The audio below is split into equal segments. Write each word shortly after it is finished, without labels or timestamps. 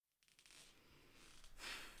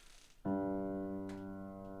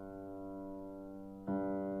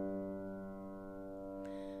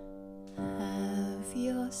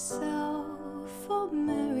yourself a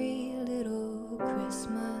merry little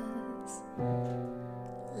Christmas.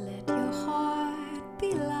 Let your heart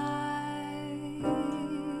be light.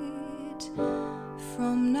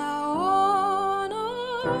 From now on,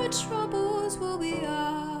 our troubles will be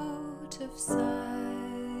out of sight.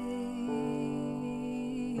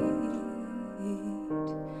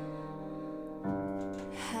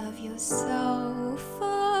 Have yourself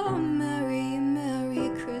a merry, merry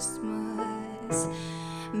Christmas.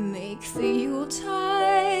 Make the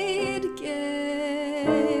Yuletide gay.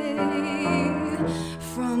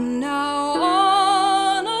 From now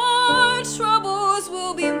on, our troubles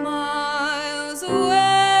will be miles away.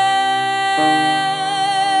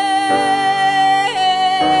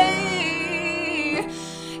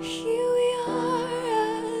 Here we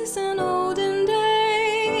are as in olden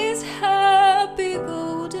days, happy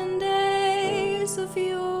golden days of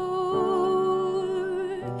yore.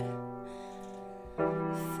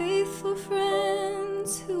 Faithful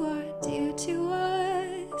friends who are dear to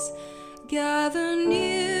us, gather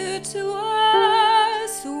near to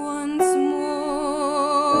us once more.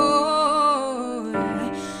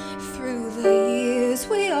 Through the years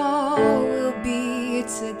we all will be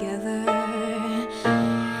together,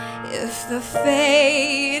 if the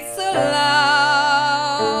fates allow.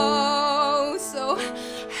 So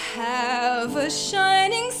have a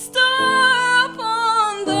shining star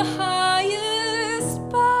upon the highest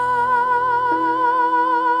bough,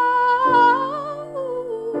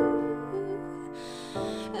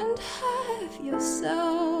 and have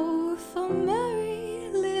yourself a